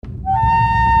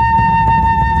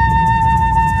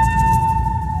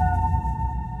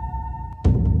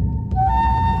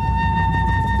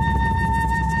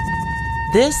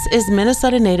This is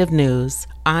Minnesota Native News.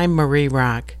 I'm Marie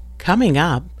Rock. Coming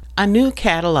up, a new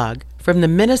catalog from the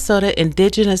Minnesota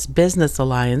Indigenous Business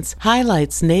Alliance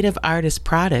highlights Native artist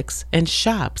products and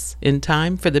shops in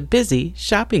time for the busy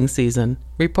shopping season.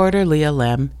 Reporter Leah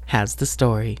Lem has the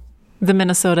story. The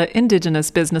Minnesota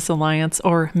Indigenous Business Alliance,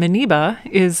 or MINIBA,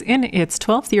 is in its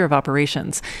 12th year of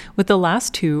operations, with the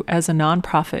last two as a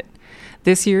nonprofit.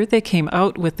 This year, they came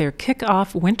out with their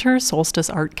kickoff Winter Solstice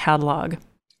Art Catalog.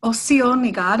 Osio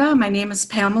Nigada. My name is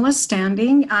Pamela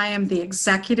Standing. I am the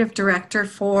Executive Director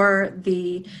for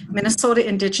the Minnesota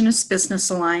Indigenous Business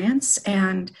Alliance,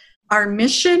 and our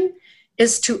mission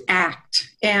is to act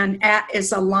and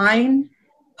is align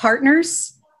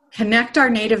partners, connect our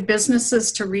Native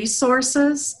businesses to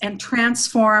resources, and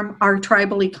transform our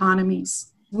tribal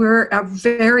economies. We're a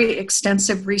very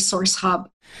extensive resource hub.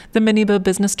 The MINIBA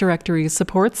Business Directory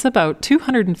supports about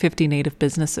 250 Native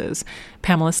businesses.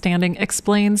 Pamela Standing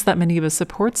explains that MINIBA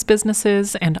supports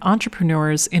businesses and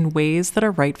entrepreneurs in ways that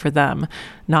are right for them,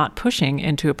 not pushing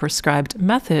into a prescribed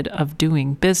method of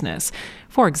doing business.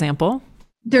 For example,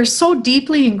 they're so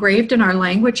deeply engraved in our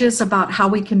languages about how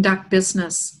we conduct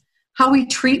business, how we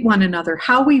treat one another,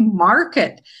 how we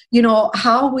market,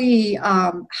 how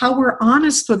we're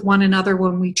honest with one another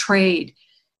when we trade.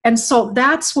 And so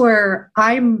that's where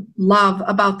I love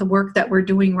about the work that we're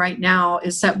doing right now,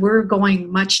 is that we're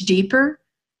going much deeper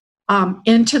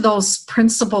into those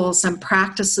principles and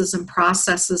practices and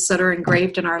processes that are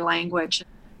engraved in our language.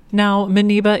 Now,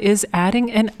 MINIBA is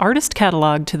adding an artist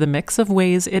catalog to the mix of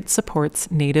ways it supports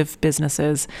Native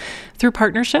businesses. Through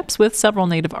partnerships with several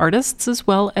Native artists, as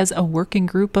well as a working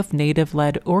group of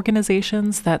Native-led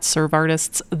organizations that serve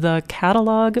artists, the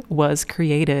catalog was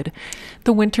created.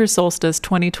 The Winter Solstice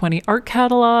 2020 art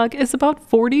catalog is about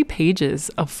 40 pages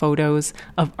of photos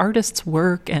of artists'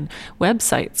 work and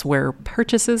websites where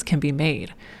purchases can be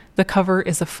made. The cover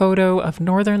is a photo of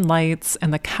northern lights,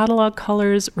 and the catalog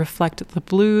colors reflect the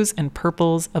blues and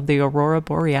purples of the aurora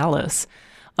borealis.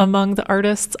 Among the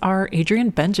artists are Adrienne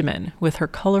Benjamin with her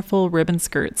colorful ribbon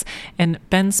skirts, and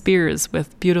Ben Spears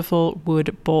with beautiful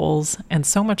wood bowls, and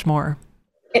so much more.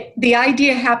 The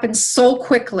idea happened so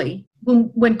quickly.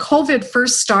 When COVID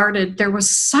first started, there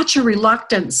was such a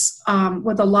reluctance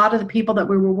with a lot of the people that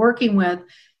we were working with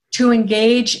to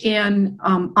engage in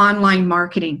online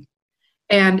marketing.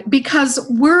 And because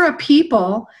we're a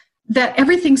people that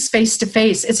everything's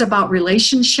face-to-face, it's about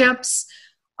relationships.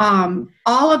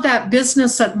 All of that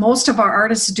business that most of our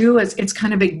artists do it's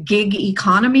kind of a gig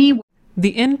economy. The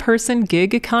in-person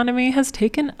gig economy has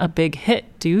taken a big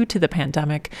hit due to the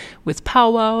pandemic, with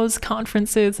powwows,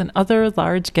 conferences, and other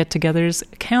large get-togethers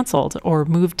canceled or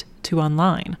moved to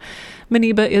online.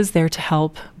 MINIBA is there to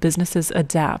help businesses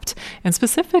adapt, and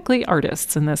specifically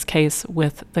artists in this case,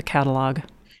 with the catalog.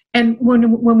 And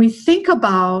when we think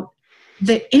about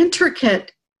the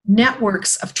intricate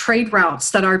networks of trade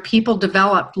routes that our people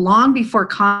developed long before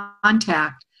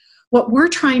contact, what we're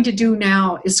trying to do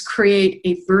now is create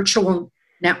a virtual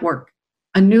network,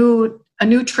 a new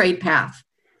trade path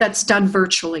that's done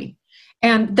virtually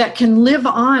and that can live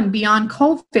on beyond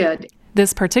COVID.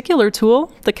 This particular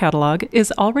tool, the catalog,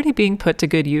 is already being put to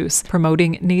good use,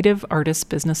 promoting Native artist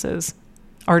businesses.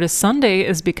 Artist Sunday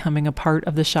is becoming a part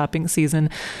of the shopping season,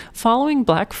 following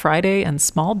Black Friday and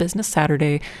Small Business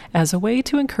Saturday as a way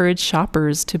to encourage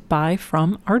shoppers to buy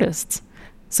from artists.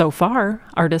 So far,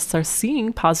 artists are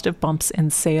seeing positive bumps in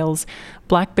sales.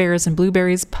 Black Bears and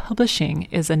Blueberries Publishing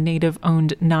is a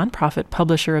Native-owned nonprofit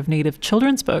publisher of Native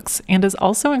children's books and is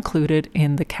also included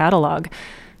in the catalog.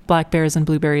 Black Bears and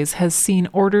Blueberries has seen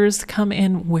orders come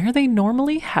in where they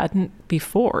normally hadn't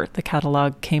before the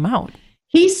catalog came out.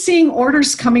 He's seeing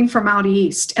orders coming from out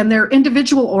east, and they're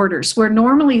individual orders where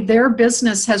normally their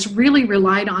business has really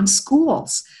relied on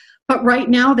schools. But right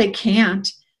now they can't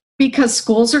because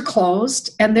schools are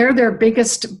closed and they're their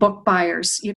biggest book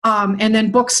buyers. And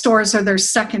then bookstores are their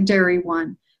secondary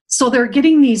one. So they're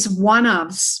getting these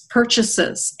one-offs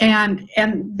purchases and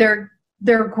they're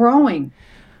growing.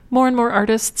 More and more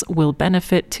artists will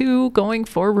benefit too going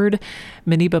forward.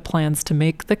 MINIBA plans to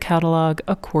make the catalog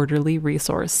a quarterly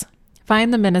resource.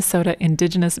 Find the Minnesota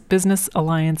Indigenous Business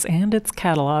Alliance and its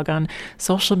catalog on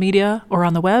social media or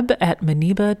on the web at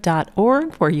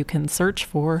miniba.org, where you can search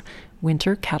for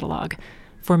Winter Catalog.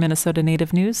 For Minnesota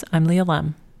Native News, I'm Leah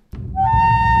Lem.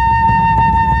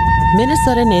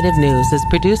 Minnesota Native News is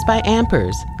produced by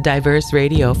Ampers, diverse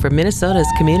radio for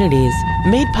Minnesota's communities,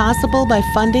 made possible by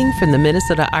funding from the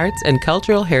Minnesota Arts and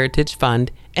Cultural Heritage Fund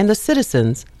and the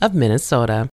citizens of Minnesota.